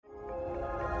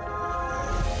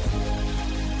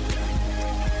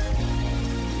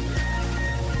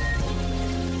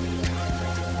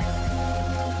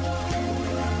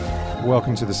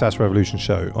welcome to the SaaS Revolution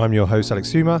Show. I'm your host, Alex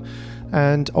Suma,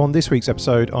 and on this week's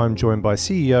episode, I'm joined by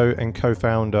CEO and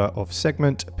co-founder of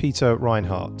Segment, Peter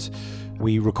Reinhardt.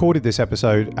 We recorded this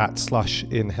episode at Slush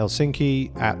in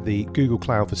Helsinki at the Google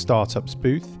Cloud for Startups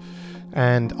booth,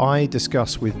 and I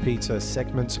discuss with Peter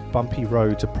Segment's bumpy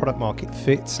road to product market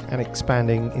fit and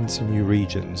expanding into new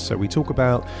regions. So we talk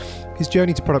about his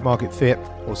journey to product market fit,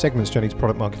 or Segment's journey to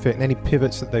product market fit, and any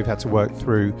pivots that they've had to work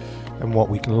through and what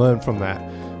we can learn from that.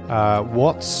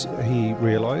 What he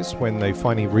realized when they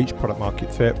finally reached product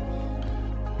market fit,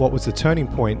 what was the turning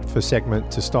point for Segment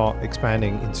to start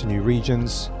expanding into new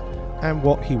regions, and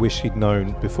what he wished he'd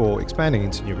known before expanding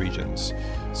into new regions.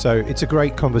 So it's a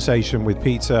great conversation with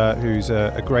Peter, who's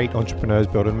a great entrepreneur, has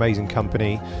built an amazing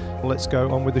company. Let's go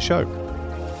on with the show.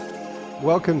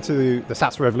 Welcome to the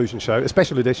SaaS Revolution Show, a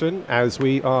special edition, as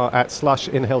we are at Slush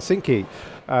in Helsinki.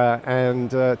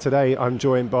 Today I'm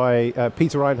joined by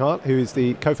Peter Reinhardt, who is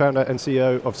the co-founder and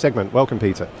CEO of Segment. Welcome,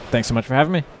 Peter. Thanks so much for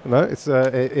having me. No, it's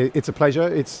a pleasure.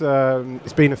 It's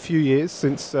been a few years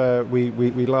since we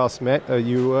last met.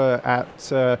 You were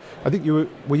at I think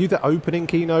were you the opening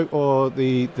keynote or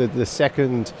the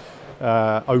second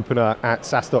opener at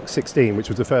SaaStock 16, which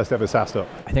was the first ever SaaStock?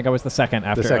 I think I was the second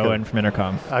after Owen from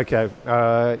Intercom. Okay,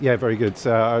 yeah, very good.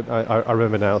 I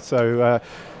remember now. So.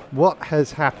 What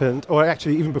has happened, or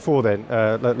actually even before then,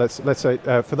 let's say,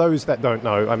 for those that don't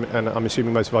know, and I'm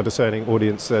assuming most of our discerning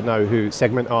audience know who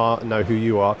Segment are, know who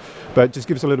you are, but just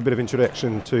give us a little bit of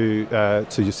introduction to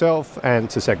yourself and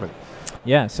to Segment.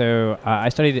 Yeah, so I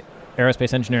studied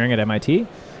aerospace engineering at MIT,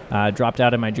 dropped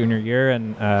out in my junior year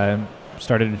and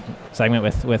started Segment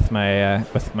with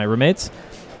my roommates.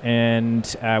 And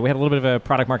we had a little bit of a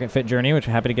product market fit journey, which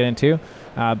we're happy to get into.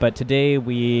 But today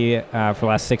we, for the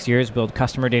last 6 years, build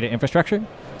customer data infrastructure.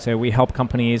 So we help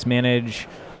companies manage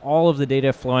all of the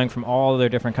data flowing from all of their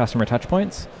different customer touch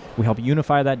points. We help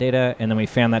unify that data, and then we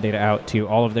fan that data out to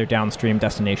all of their downstream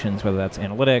destinations, whether that's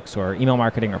analytics or email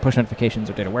marketing or push notifications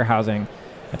or data warehousing,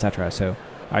 etc. So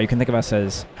you can think of us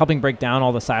as helping break down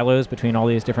all the silos between all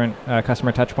these different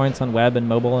customer touch points on web and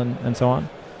mobile and so on.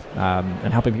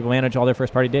 And helping people manage all their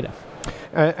first-party data.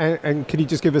 And can you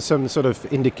just give us some sort of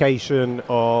indication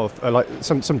of like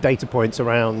some data points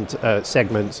around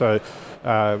Segment? So,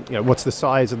 what's the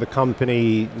size of the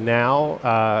company now,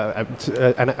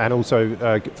 and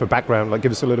also for background, like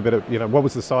give us a little bit of what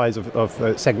was the size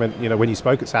of Segment? When you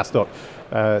spoke at SaaStock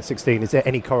 16, is there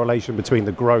any correlation between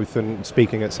the growth and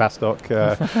speaking at SaaStock,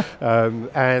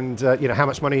 and how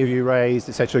much money have you raised,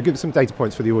 etc.? Give us some data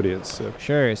points for the audience.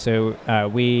 Sure. So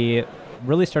we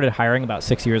really started hiring about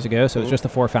 6 years ago. So it was just the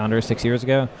four founders 6 years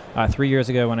ago. 3 years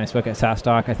ago when I spoke at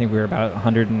SaaStock, I think we were about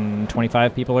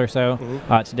 125 people or so.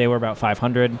 Today we're about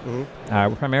 500.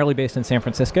 We're primarily based in San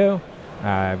Francisco.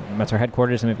 That's our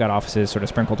headquarters, and we've got offices sort of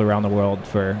sprinkled around the world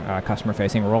for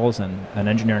customer-facing roles, and an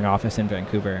engineering office in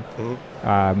Vancouver.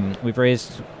 We've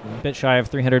raised a bit shy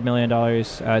of $300 million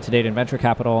to date in venture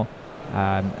capital,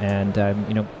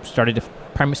 started to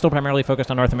still primarily focused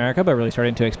on North America, but really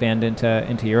starting to expand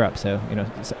into Europe. So,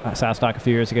 SaaStock a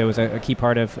few years ago was a key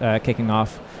part of kicking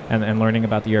off and learning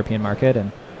about the European market,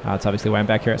 and it's obviously why I'm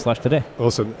back here at Slush today.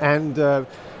 Awesome. And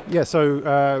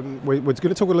so we're going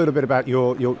to talk a little bit about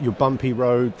your bumpy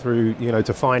road through,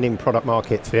 to finding product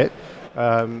market fit.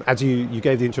 As you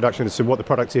gave the introduction as to what the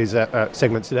product is at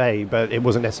Segment today, but it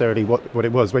wasn't necessarily what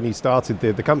it was when you started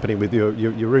the company with your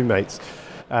roommates.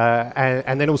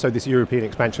 And then also this European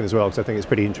expansion as well, because I think it's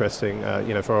pretty interesting,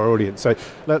 for our audience. So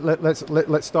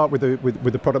let's start with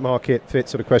the product market fit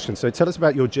sort of question. So tell us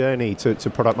about your journey to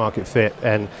product market fit,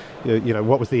 and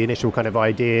what was the initial kind of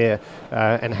idea,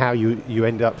 and how you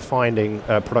end up finding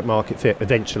product market fit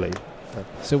eventually.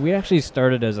 So we actually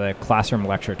started as a classroom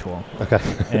lecture tool. Okay.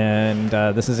 And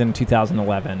this is in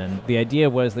 2011, and the idea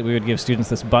was that we would give students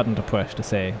this button to push to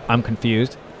say, "I'm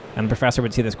confused." And the professor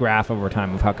would see this graph over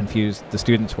time of how confused the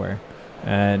students were.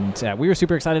 And we were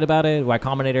super excited about it. Y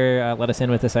Combinator let us in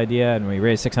with this idea, and we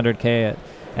raised $600K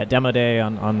at Demo Day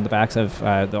on the backs of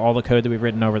all the code that we've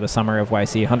written over the summer of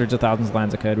YC, hundreds of thousands of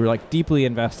lines of code. We were deeply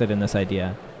invested in this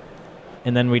idea.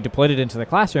 And then we deployed it into the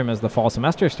classroom as the fall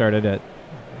semester started at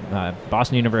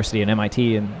Boston University and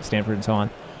MIT and Stanford and so on.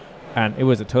 And it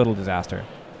was a total disaster.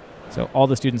 So all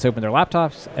the students opened their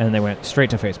laptops, and they went straight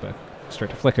to Facebook.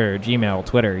 Straight to Flickr, Gmail,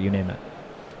 Twitter, you name it.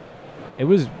 It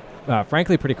was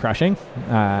frankly pretty crushing,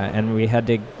 and we had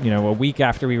to, a week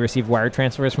after we received wire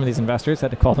transfers from these investors,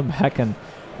 had to call them back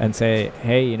and say,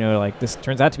 hey, this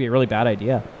turns out to be a really bad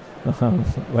idea.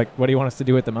 What do you want us to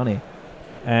do with the money?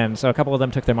 And so a couple of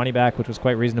them took their money back, which was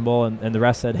quite reasonable, and the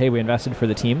rest said, hey, we invested for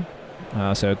the team,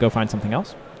 so go find something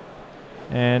else.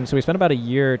 And so we spent about a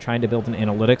year trying to build an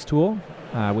analytics tool.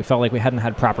 We felt like we hadn't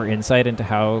had proper insight into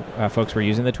how folks were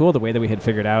using the tool. The way that we had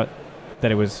figured out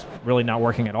that it was really not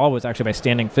working at all was actually by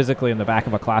standing physically in the back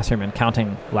of a classroom and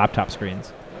counting laptop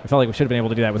screens. We felt like we should have been able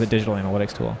to do that with a digital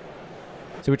analytics tool.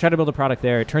 So we tried to build a product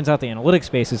there. It turns out the analytics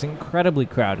space is incredibly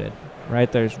crowded,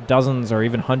 right? There's dozens or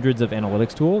even hundreds of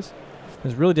analytics tools.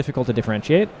 It's really difficult to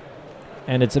differentiate.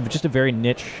 And it's just a very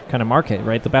niche kind of market,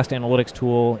 right? The best analytics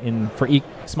tool for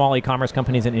small e-commerce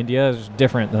companies in India is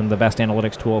different than the best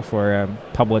analytics tool for a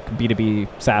public B2B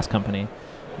SaaS company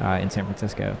in San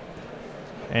Francisco.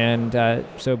 And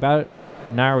so about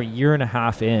now a year and a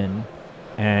half in,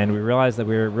 and we realized that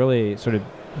we were really sort of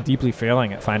deeply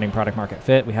failing at finding product market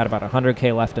fit. We had about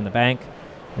 $100K left in the bank.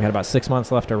 We had about 6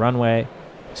 months left to runway.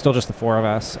 Still just the four of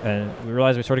us. And we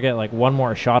realized we sort of get like one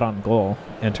more shot on goal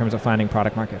in terms of finding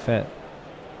product market fit.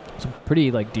 It's a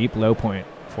pretty like deep low point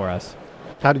for us.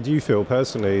 How did you feel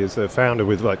personally as a founder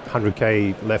with like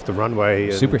 100K left of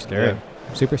runway? Super scary.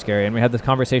 Yeah. Super scary. And we had this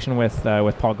conversation with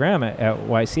Paul Graham at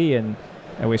YC, and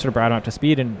we sort of brought him up to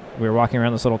speed, and we were walking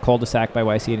around this little cul-de-sac by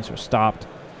YC, and he sort of stopped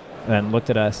and looked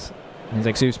at us. And he's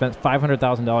like, so you spent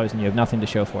 $500,000 and you have nothing to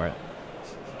show for it.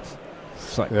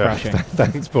 It's like crushing.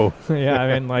 Thanks, Paul. Yeah,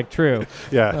 I mean, like, true.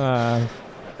 Yeah.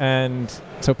 And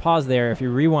so pause there. If you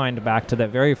rewind back to that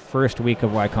very first week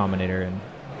of Y Combinator in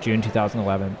June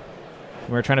 2011,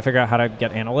 we were trying to figure out how to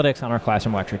get analytics on our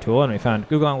classroom lecture tool, and we found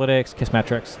Google Analytics,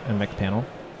 Kissmetrics, and Mixpanel.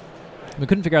 We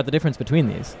couldn't figure out the difference between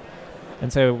these.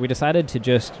 And so we decided to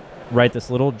just write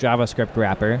this little JavaScript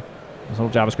wrapper, this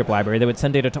little JavaScript library that would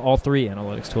send data to all three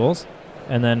analytics tools.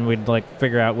 And then we'd like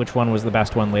figure out which one was the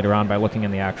best one later on by looking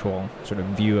in the actual sort of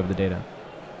view of the data.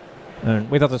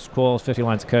 And we thought this was cool. 50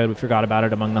 lines of code. We forgot about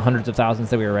it among the hundreds of thousands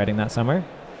that we were writing that summer.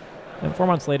 And 4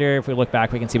 months later, if we look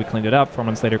back, we can see we cleaned it up. 4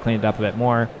 months later, cleaned it up a bit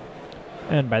more.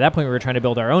 And by that point, we were trying to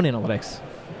build our own analytics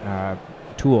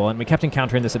tool. And we kept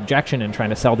encountering this objection in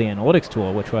trying to sell the analytics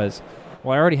tool, which was,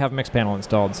 well, I already have Mixpanel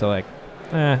installed, so like,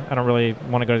 I don't really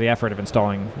want to go to the effort of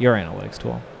installing your analytics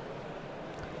tool.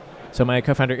 So my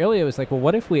co-founder Ilya was like, well,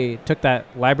 what if we took that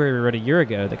library we wrote a year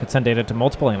ago that could send data to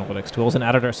multiple analytics tools and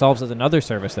added ourselves as another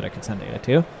service that it could send data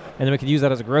to, and then we could use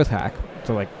that as a growth hack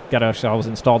to like get ourselves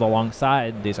installed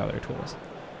alongside these other tools.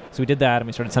 So we did that, and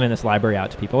we started sending this library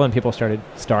out to people, and people started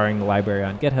starring the library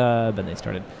on GitHub, and they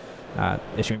started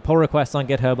issuing pull requests on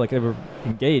GitHub, like they were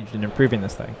engaged in improving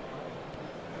this thing.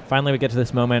 Finally, we get to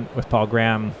this moment with Paul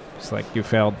Graham, just like, you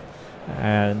failed,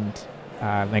 and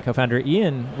my co-founder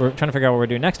Ian, we're trying to figure out what we're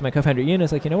doing next. And my co-founder Ian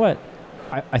is like, you know what?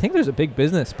 I think there's a big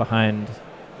business behind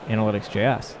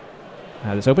Analytics.js,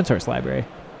 this open source library.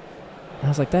 And I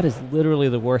was like, that is literally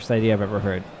the worst idea I've ever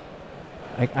heard.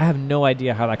 Like, I have no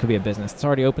idea how that could be a business. It's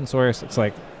already open source. It's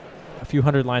like a few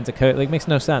hundred lines of code. Like, it makes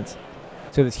no sense.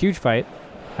 So this huge fight.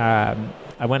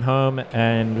 I went home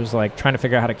and was like trying to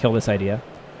figure out how to kill this idea.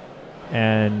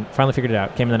 And finally figured it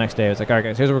out. Came in the next day. I was like, all right,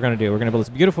 guys, here's what we're going to do. We're going to build this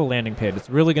beautiful landing page. It's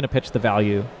really going to pitch the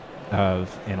value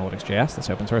of Analytics.js, this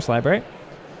open source library.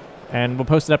 And we'll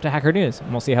post it up to Hacker News,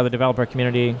 and we'll see how the developer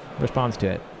community responds to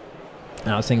it. And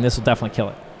I was saying this will definitely kill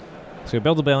it. So we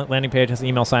build the landing page, has an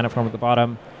email sign-up form at the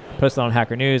bottom, post it on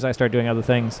Hacker News. I start doing other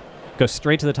things. Goes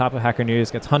straight to the top of Hacker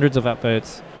News, gets hundreds of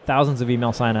upvotes, thousands of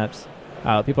email sign-ups.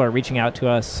 People are reaching out to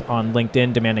us on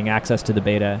LinkedIn demanding access to the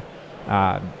beta.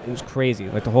 It was crazy.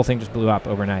 Like, the whole thing just blew up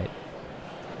overnight.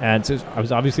 And so I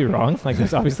was obviously wrong. Like,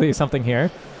 there's obviously something here.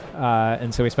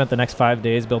 And so we spent the next 5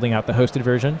 days building out the hosted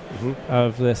version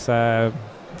of this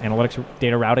analytics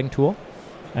data routing tool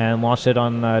and launched it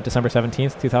on December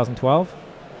 17th, 2012.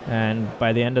 And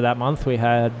by the end of that month, we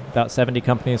had about 70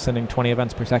 companies sending 20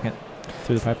 events per second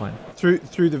through the pipeline.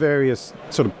 Through the various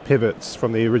sort of pivots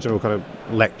from the original kind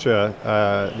of lecture,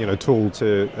 tool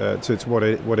to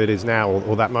what it is now,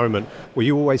 or that moment, were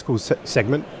you always called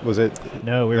Segment? Was it?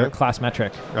 No, we were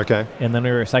Classmetric. Okay. And then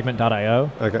we were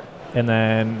Segment.io. Okay. And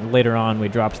then later on, we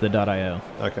dropped the .io.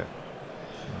 Okay.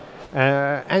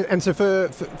 And so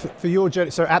for your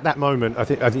journey, so at that moment, I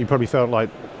think you probably felt like,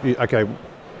 okay,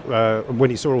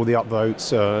 when you saw all the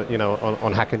upvotes,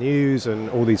 on Hacker News and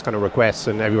all these kind of requests,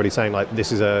 and everybody saying like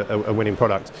this is a winning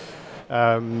product,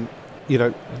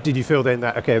 did you feel then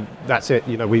that, okay, that's it?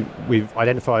 We've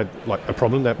identified like a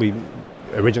problem that we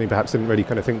originally perhaps didn't really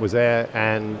kind of think was there,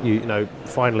 and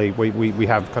finally we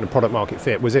have kind of product market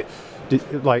fit. Was it?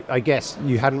 I guess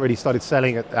you hadn't really started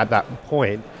selling at that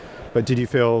point, but did you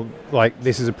feel like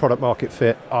this is a product market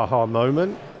fit aha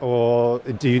moment, or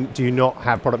do you not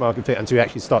have product market fit until you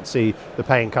actually start to see the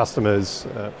paying customers?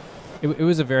 It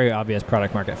was a very obvious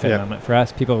product market fit moment for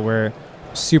us. People were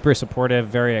super supportive,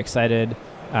 very excited.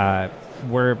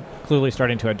 were clearly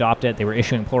starting to adopt it. They were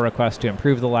issuing pull requests to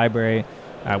improve the library.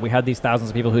 We had these thousands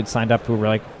of people who'd signed up who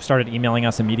were started emailing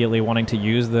us immediately wanting to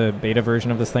use the beta version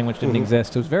of this thing, which didn't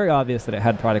exist. It was very obvious that it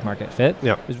had product market fit.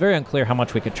 Yeah. It was very unclear how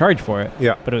much we could charge for it,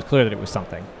 but it was clear that it was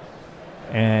something.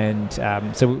 And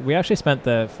so we actually spent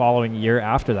the following year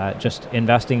after that just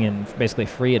investing in basically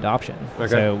free adoption.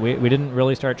 Okay. So we didn't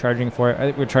really start charging for it. I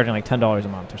think we were charging like $10 a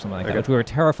month or something like that, which we were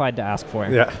terrified to ask for.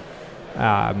 Yeah.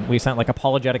 We sent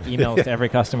apologetic emails to every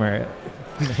customer,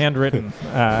 handwritten,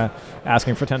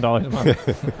 asking for $10 a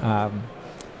month.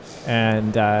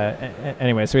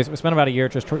 Anyway, so we spent about a year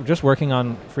just working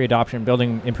on free adoption,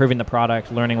 improving the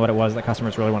product, learning what it was that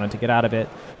customers really wanted to get out of it,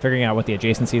 figuring out what the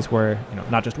adjacencies were,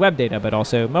 not just web data, but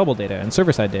also mobile data and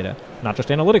server-side data, not just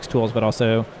analytics tools, but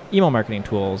also email marketing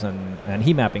tools and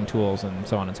heat mapping tools and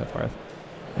so on and so forth.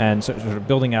 And so sort of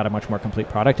building out a much more complete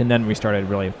product, and then we started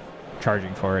really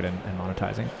charging for it and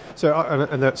monetizing. So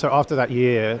so after that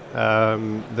year,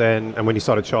 then, and when you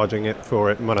started charging it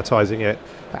for it, monetizing it,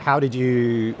 how did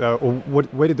you,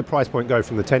 where did the price point go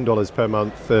from the $10 per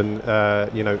month and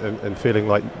and feeling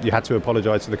like you had to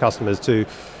apologize to the customers to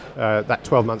that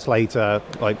 12 months later?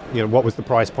 What was the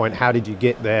price point? How did you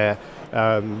get there?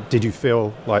 Did you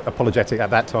feel apologetic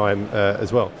at that time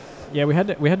as well? Yeah, we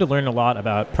had to learn a lot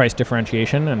about price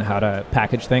differentiation and how to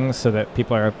package things so that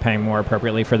people are paying more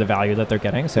appropriately for the value that they're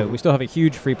getting. So we still have a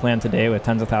huge free plan today with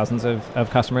tens of thousands of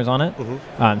customers on it.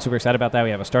 Super excited about that.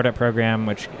 We have a startup program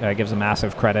which gives a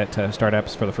massive credit to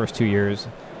startups for the first 2 years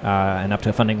and up to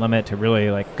a funding limit to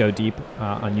really go deep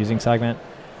on using Segment.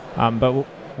 But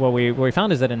what we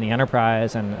found is that in the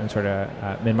enterprise and sort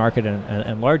of mid-market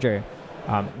and larger,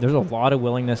 there's a lot of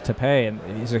willingness to pay, and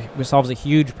it solves a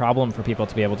huge problem for people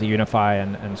to be able to unify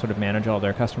and sort of manage all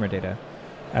their customer data.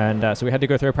 And so we had to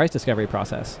go through a price discovery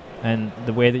process. And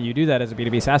the way that you do that as a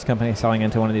B2B SaaS company selling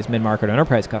into one of these mid-market or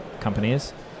enterprise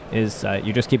companies is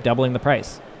you just keep doubling the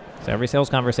price. So every sales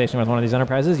conversation with one of these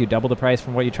enterprises, you double the price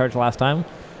from what you charged last time,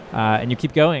 and you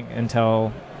keep going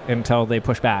until they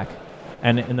push back.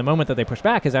 And in the moment that they push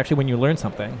back is actually when you learn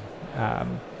something.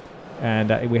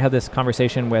 And we had this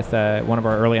conversation with one of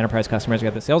our early enterprise customers. We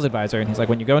had the sales advisor, and he's like,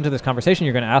 when you go into this conversation,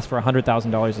 you're going to ask for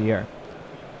 $100,000 a year.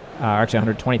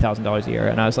 Actually, $120,000 a year.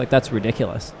 And I was like, that's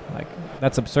ridiculous.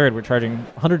 That's absurd. We're charging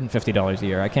 $150 a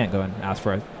year. I can't go and ask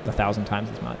for 1,000 times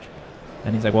as much.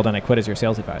 And he's like, well, then I quit as your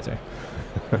sales advisor.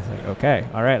 I was like, okay,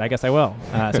 all right, I guess I will.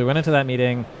 So we went into that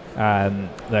meeting.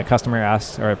 The customer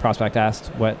asked, or prospect asked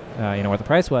what the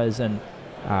price was. And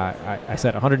I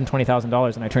said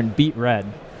 $120,000, and I turned beet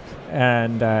red.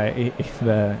 And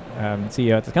the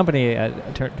CEO at the company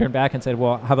turned back and said,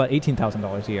 well, how about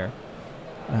 $18,000 a year?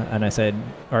 And I said,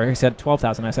 or he said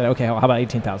 $12,000. I said, okay, how about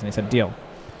 $18,000? He said, deal.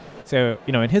 So,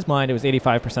 in his mind, it was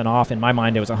 85% off. In my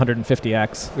mind, it was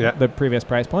 150x the previous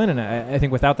price point. And I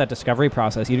think without that discovery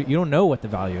process, you don't know what the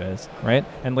value is, right?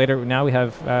 And later, now we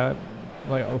have a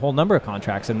whole number of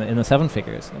contracts in the seven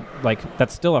figures.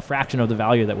 That's still a fraction of the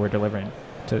value that we're delivering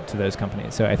to those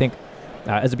companies. So I think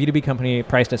as a B2B company,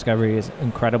 price discovery is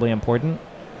incredibly important.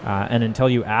 And until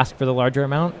you ask for the larger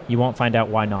amount, you won't find out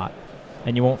why not.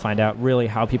 And you won't find out really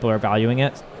how people are valuing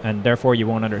it. And therefore, you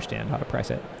won't understand how to price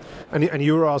it. And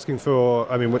you were asking for,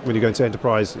 when you go into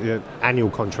enterprise, annual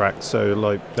contracts, so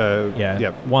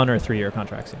 1 or 3 year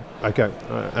contracts. Yeah. Okay.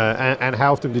 And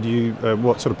how often did you,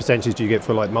 what sort of percentage do you get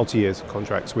for multi-year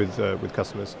contracts with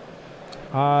customers?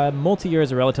 Multi-year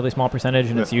is a relatively small percentage,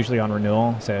 and it's usually on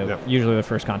renewal. So usually the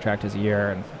first contract is a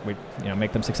year, and we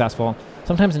make them successful.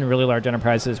 Sometimes in really large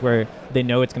enterprises where they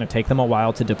know it's going to take them a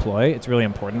while to deploy, it's really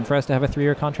important for us to have a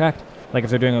 3-year contract. If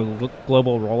they're doing a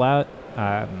global rollout,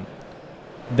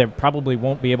 they probably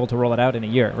won't be able to roll it out in a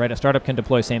year, right? A startup can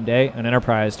deploy same day. An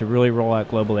enterprise to really roll out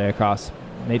globally across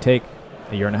may take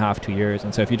a year and a half, 2 years.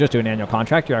 And so if you just do an annual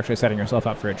contract, you're actually setting yourself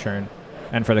up for a churn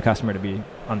and for the customer to be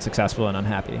unsuccessful and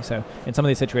unhappy. So in some of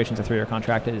these situations, a 3-year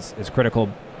contract is critical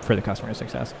for the customer's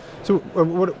success. So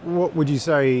what would you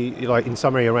say, in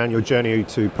summary, around your journey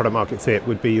to product market fit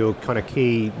would be your kind of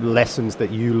key lessons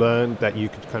that you learned that you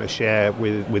could kind of share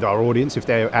with our audience if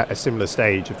they're at a similar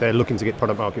stage, if they're looking to get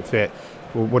product market fit?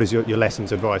 Well, what is your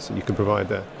lessons, advice that you can provide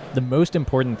there? The most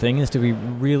important thing is to be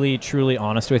really, truly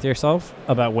honest with yourself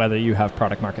about whether you have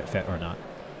product market fit or not.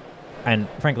 And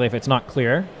frankly, if it's not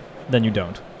clear, then you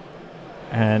don't.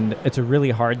 And it's a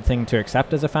really hard thing to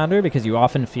accept as a founder because you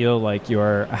often feel like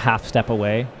you're a half step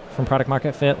away from product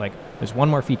market fit. There's one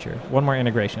more feature, one more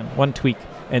integration, one tweak,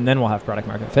 and then we'll have product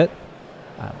market fit.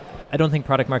 I don't think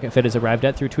product market fit is arrived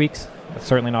at through tweaks. That's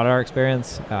certainly not our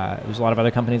experience. There's a lot of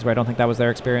other companies where I don't think that was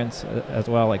their experience as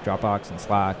well, like Dropbox and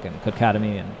Slack and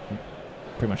Codecademy and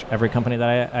pretty much every company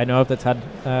that I know of that's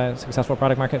had successful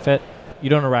product market fit. You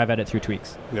don't arrive at it through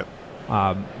tweaks. Yep.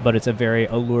 But it's a very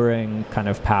alluring kind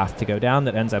of path to go down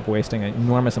that ends up wasting an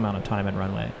enormous amount of time and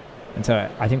runway. And so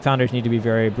I think founders need to be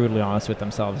very brutally honest with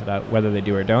themselves about whether they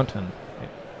do or don't, and they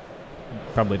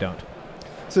probably don't.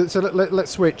 So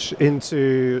let's switch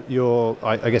into your,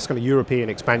 I guess, kind of European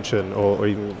expansion or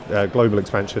even global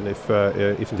expansion, if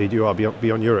indeed you are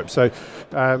beyond Europe. So,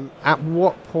 at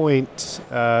what point,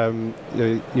 can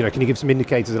you give some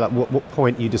indicators of what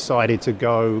point you decided to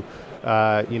go,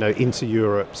 into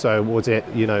Europe? So, was it,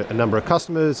 a number of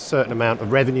customers, certain amount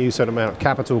of revenue, certain amount of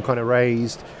capital kind of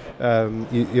raised?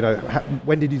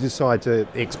 When did you decide to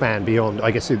expand beyond?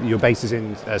 I guess your base is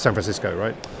in San Francisco,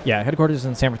 right? Yeah, headquarters is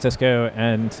in San Francisco,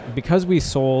 and because we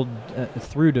sold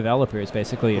through developers,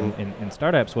 basically in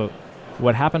startups,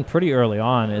 what happened pretty early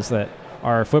on is that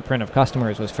our footprint of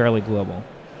customers was fairly global,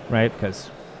 right?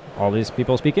 Because all these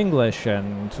people speak English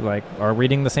and are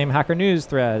reading the same Hacker News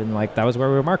thread, and that was where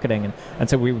we were marketing, and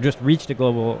so we just reached a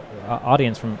global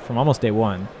audience from almost day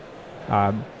one.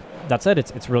 That said,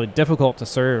 it's really difficult to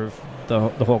serve the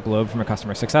whole globe from a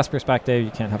customer success perspective.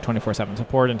 You can't have 24/7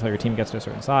 support until your team gets to a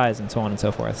certain size, and so on and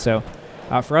so forth. So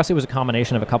for us, it was a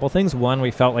combination of a couple things. One,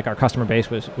 we felt like our customer base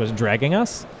was dragging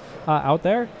us out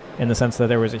there, in the sense that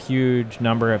there was a huge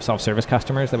number of self-service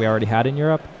customers that we already had in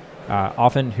Europe,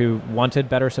 often who wanted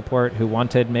better support, who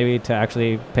wanted maybe to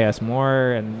actually pay us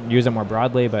more and use it more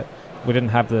broadly, but we didn't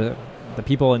have the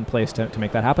people in place to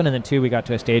make that happen. And then two, we got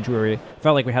to a stage where we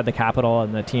felt like we had the capital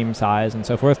and the team size and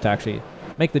so forth to actually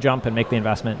make the jump and make the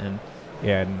investment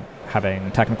in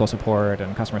having technical support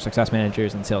and customer success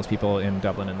managers and salespeople in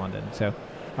Dublin and London. So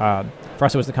for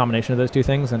us, it was the combination of those two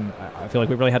things, and I feel like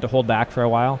we really had to hold back for a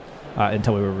while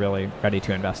until we were really ready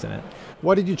to invest in it.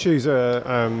 Why did you choose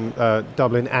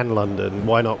Dublin and London?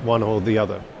 Why not one or the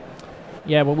other?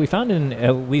 Yeah, what we found,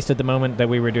 at least at the moment that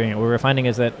we were doing it, what we were finding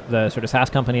is that the sort of SaaS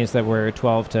companies that were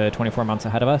 12 to 24 months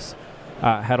ahead of us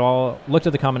had all looked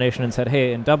at the combination and said,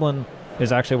 hey, in Dublin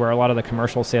is actually where a lot of the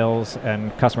commercial sales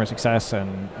and customer success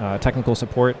and technical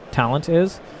support talent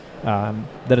is,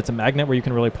 that it's a magnet where you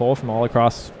can really pull from all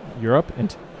across Europe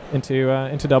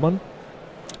into Dublin.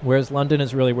 Whereas London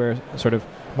is really where sort of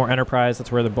more enterprise,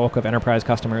 that's where the bulk of enterprise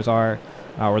customers are,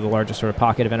 or the largest sort of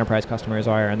pocket of enterprise customers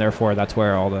are, and therefore that's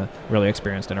where all the really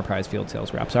experienced enterprise field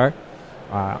sales reps are.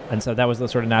 And so that was the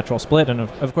sort of natural split, and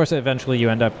of course eventually you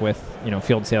end up with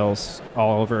field sales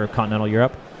all over continental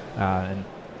Europe, and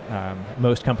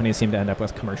most companies seem to end up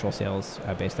with commercial sales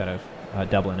based out of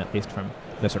Dublin, at least from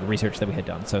the sort of research that we had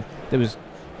done. So it was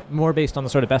more based on the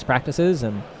sort of best practices,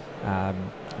 and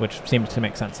which seemed to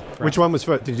make sense. Which one was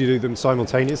first? Did you do them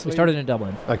simultaneously? We started in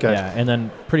Dublin. Okay. Yeah, and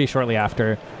then pretty shortly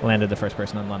after landed the first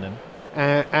person in London.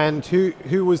 And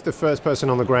who was the first person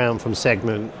on the ground from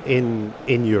Segment in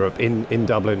Europe, in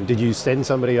Dublin? Did you send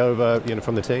somebody over,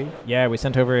 from the team? Yeah, we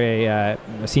sent over a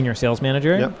senior sales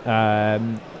manager,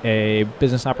 a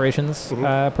business operations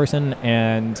person,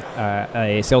 and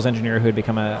a sales engineer who had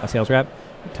become a sales rep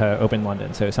to open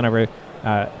London. So we sent over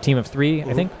a team of three,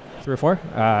 I think, 3 or 4,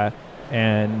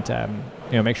 and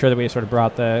make sure that we sort of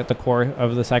brought the core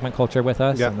of the Segment culture with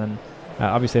us, and then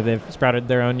obviously they've sprouted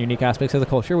their own unique aspects of the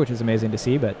culture, which is amazing to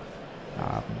see. But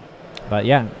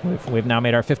yeah, we've now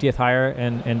made our 50th hire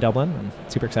in Dublin, and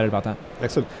super excited about that.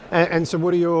 Excellent. And so,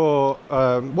 what are your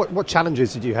what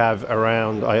challenges did you have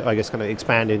around, I guess, kind of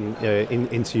expanding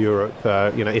into Europe,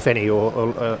 if any,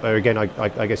 or again,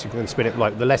 I guess you can spin it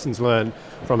like the lessons learned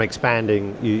from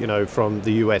expanding, from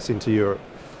the US into Europe.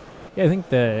 Yeah, I think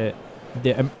the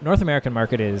North American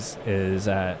market is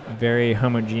very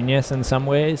homogeneous in some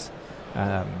ways.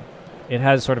 It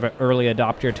has sort of an early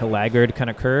adopter to laggard kind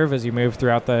of curve as you move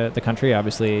throughout the country.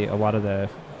 Obviously, a lot of the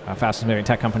fastest moving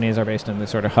tech companies are based in the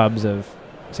sort of hubs of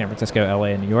San Francisco, LA,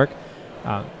 and New York.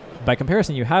 By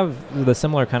comparison, you have the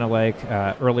similar kind of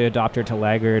early adopter to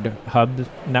laggard hub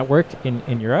network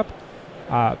in Europe,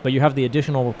 but you have the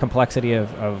additional complexity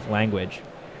of language.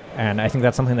 And I think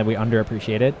that's something that we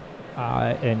underappreciated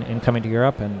in coming to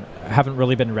Europe, and haven't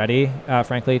really been ready,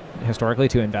 frankly, historically,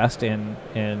 to invest in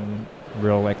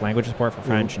real language support for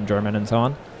French and German and so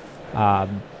on.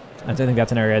 And so I think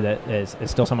that's an area that is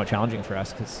still somewhat challenging for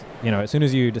us, because as soon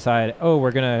as you decide,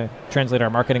 we're going to translate our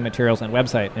marketing materials and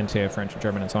website into French and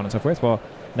German and so on and so forth, well,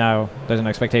 now there's an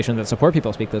expectation that support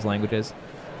people speak those languages.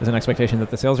 There's an expectation that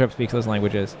the sales rep speaks those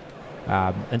languages.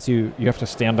 And so you have to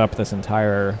stand up this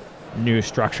entire new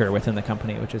structure within the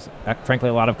company, which is frankly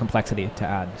a lot of complexity to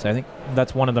add. So I think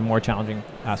that's one of the more challenging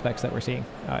aspects that we're seeing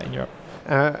in Europe.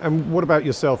 And what about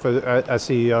yourself as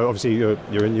CEO? Obviously,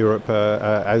 you're in Europe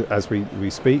as we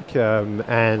speak.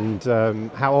 And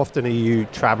how often are you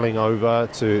traveling over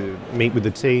to meet with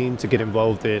the team, to get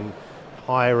involved in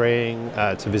hiring,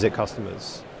 to visit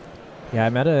customers? Yeah, I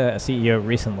met a CEO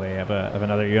recently of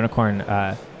another unicorn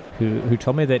who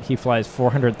told me that he flies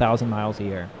 400,000 miles a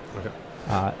year.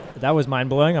 Okay. That was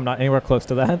mind-blowing. I'm not anywhere close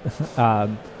to that.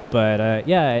 But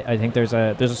I think there's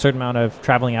a certain amount of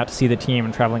traveling out to see the team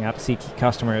and traveling out to see key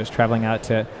customers, traveling out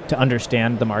to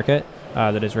understand the market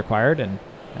that is required. And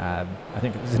I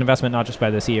think it's an investment not just by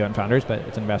the CEO and founders, but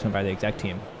it's an investment by the exec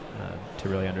team to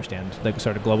really understand the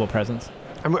sort of global presence.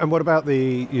 And what about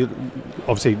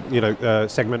obviously,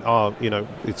 Segment are,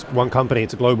 it's one company,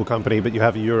 it's a global company, but you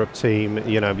have a Europe team,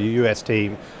 you have a US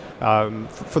team.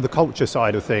 For the culture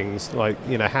side of things,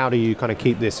 how do you kind of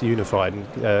keep this unified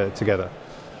and together?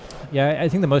 Yeah, I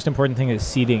think the most important thing is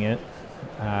seeding it.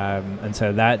 And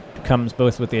so that comes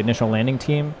both with the initial landing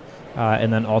team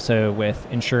and then also with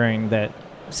ensuring that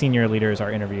senior leaders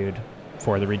are interviewed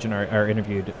for the region, are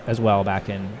interviewed as well back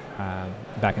in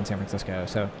San Francisco.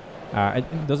 So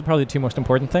those are probably the two most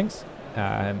important things.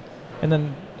 And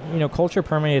then, culture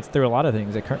permeates through a lot of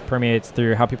things. It permeates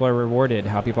through how people are rewarded,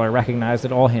 how people are recognized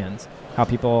at all hands, how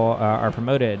people are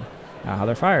promoted, how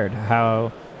they're fired,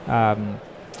 how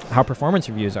performance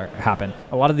reviews happen.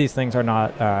 A lot of these things are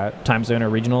not time zone or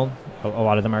regional. A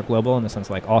lot of them are global in the sense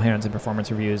like all hands and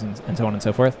performance reviews and so on and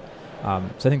so forth. So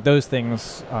I think those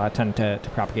things tend to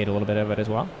propagate a little bit of it as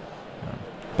well.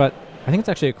 But I think it's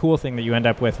actually a cool thing that you end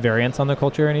up with variance on the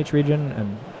culture in each region,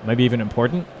 and maybe even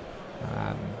important,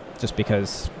 just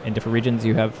because in different regions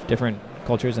you have different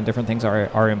cultures and different things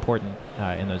are important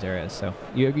in those areas. So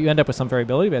you end up with some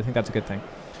variability, but I think that's a good thing.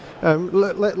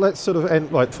 Let's sort of end,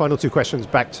 final two questions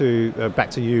back to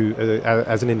you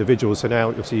as an individual. So now,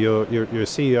 obviously, you're a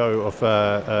CEO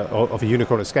of a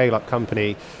unicorn, a scale-up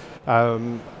company.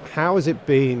 How has it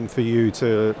been for you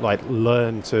to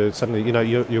learn to suddenly,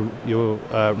 you're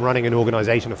running an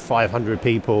organization of 500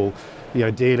 people,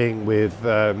 dealing with,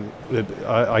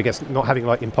 I guess, not having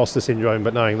imposter syndrome,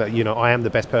 but knowing that, I am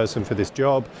the best person for this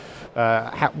job.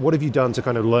 What have you done to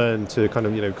kind of learn to kind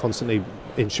of, constantly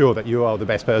ensure that you are the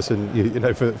best person,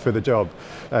 for the job?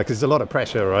 Because there's a lot of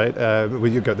pressure, right?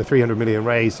 You've got the 300 million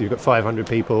raise, you've got 500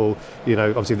 people,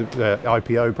 obviously the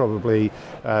IPO probably,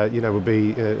 will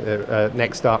be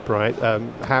next up, right?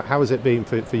 How has it been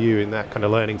for you in that kind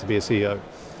of learning to be a CEO?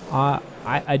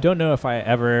 I don't know if I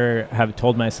ever have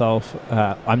told myself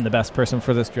I'm the best person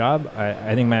for this job.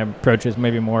 I think my approach is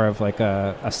maybe more of like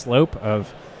a slope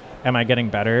of, am I getting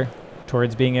better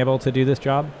towards being able to do this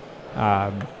job?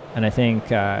 And I think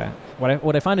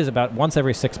what I find is about once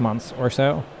every 6 months or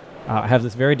so, I have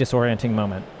this very disorienting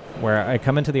moment where I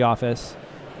come into the office,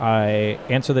 I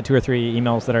answer the 2 or 3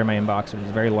 emails that are in my inbox, which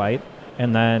is very light,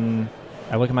 and then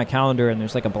I look at my calendar and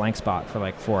there's a blank spot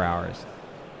for 4 hours.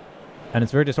 And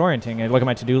it's very disorienting. I look at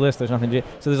my to-do list, there's nothing to do.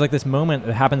 So there's this moment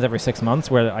that happens every 6 months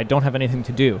where I don't have anything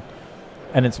to do.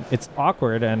 And it's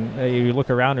awkward, and you look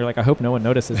around, you're like, I hope no one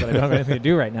notices that I don't have anything to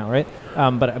do right now, right?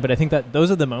 But I think that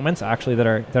those are the moments actually that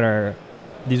are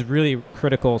these really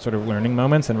critical sort of learning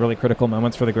moments and really critical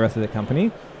moments for the growth of the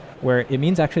company, where it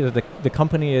means actually that the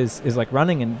company is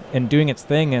running and doing its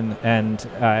thing, and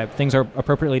things are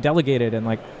appropriately delegated,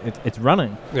 and it's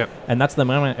running. Yeah. And that's the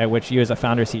moment at which you as a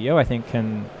founder CEO, I think,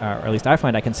 can, or at least I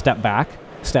find, I can step back,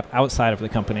 step outside of the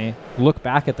company, look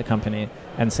back at the company,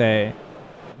 and say,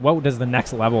 what does the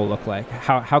next level look like?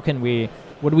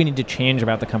 What do we need to change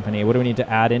about the company? What do we need to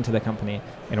add into the company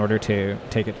in order to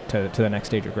take it to the next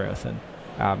stage of growth? And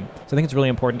so I think it's really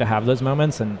important to have those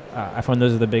moments, and I find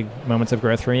those are the big moments of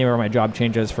growth for me, where my job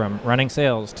changes from running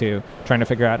sales to trying to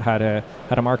figure out how to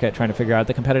market, trying to figure out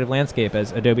the competitive landscape,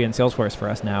 as Adobe and Salesforce for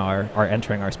us now are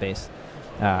entering our space.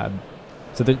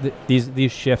 So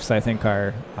these shifts, I think,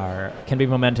 can be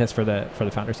momentous for the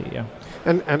founder CEO.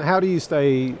 And how do you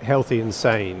stay healthy and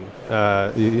sane,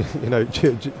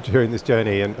 during this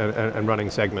journey and running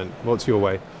Segment? What's your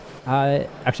way?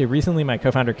 Actually, recently my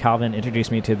co-founder Calvin introduced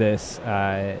me to this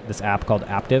app called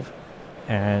Aptiv,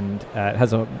 and it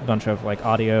has a bunch of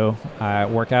audio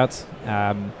workouts,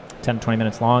 10 to 20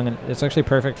 minutes long, and it's actually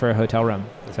perfect for a hotel room.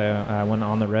 So when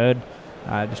on the road,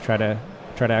 just try to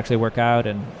actually work out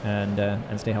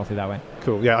and stay healthy that way.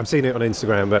 Cool. Yeah, I've seen it on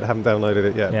Instagram, but haven't downloaded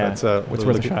it yet. Yeah, but it's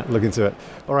worth a shot. Look into it.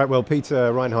 All right. Well,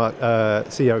 Peter Reinhardt,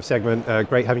 CEO of Segment,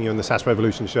 great having you on the SaaS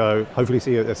Revolution show. Hopefully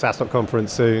see you at the SaaS.com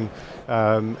conference soon.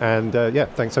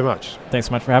 Thanks so much. Thanks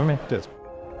so much for having me. Cheers.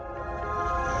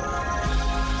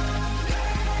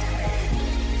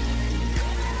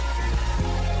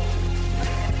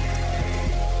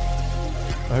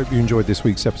 I hope you enjoyed this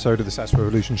week's episode of the SaaS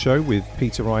Revolution Show with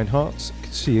Peter Reinhardt,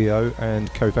 CEO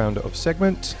and co-founder of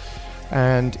Segment.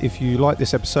 And if you like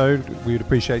this episode, we would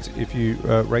appreciate it if you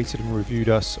rated and reviewed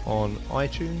us on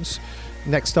iTunes.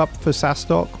 Next up for SaaS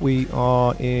Doc, we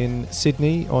are in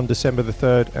Sydney on December the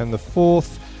 3rd and the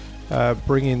 4th,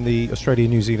 bringing the Australia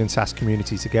New Zealand SaaS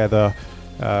community together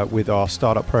with our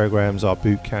startup programs, our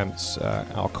boot camps,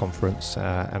 our conference,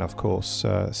 and of course,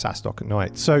 SaaS Doc at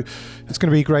night. So it's going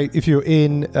to be great. If you're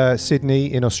in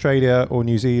Sydney, in Australia or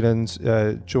New Zealand,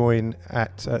 join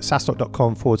at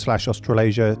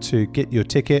saasdoc.com/Australasia to get your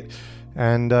ticket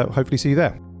and hopefully see you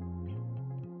there.